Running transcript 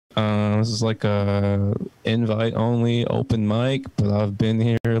This is like a invite only open mic, but I've been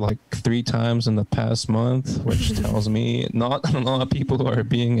here like 3 times in the past month, which tells me not a lot of people are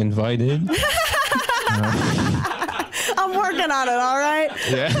being invited. I'm working on it, all right?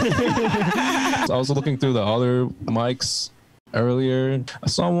 Yeah. I was looking through the other mics earlier. I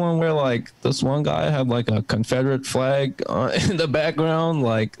saw one where like this one guy had like a Confederate flag in the background,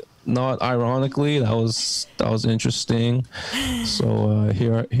 like not ironically. That was interesting. So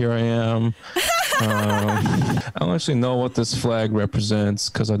here I am. I don't actually know what this flag represents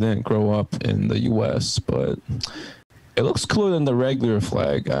because I didn't grow up in the US, but it looks cooler than the regular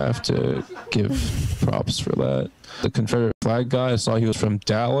flag. I have to give props for that. The Confederate flag guy, I saw he was from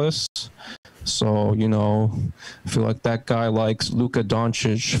Dallas. So, you know, I feel like that guy likes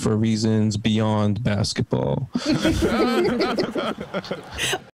Doncic for reasons beyond basketball.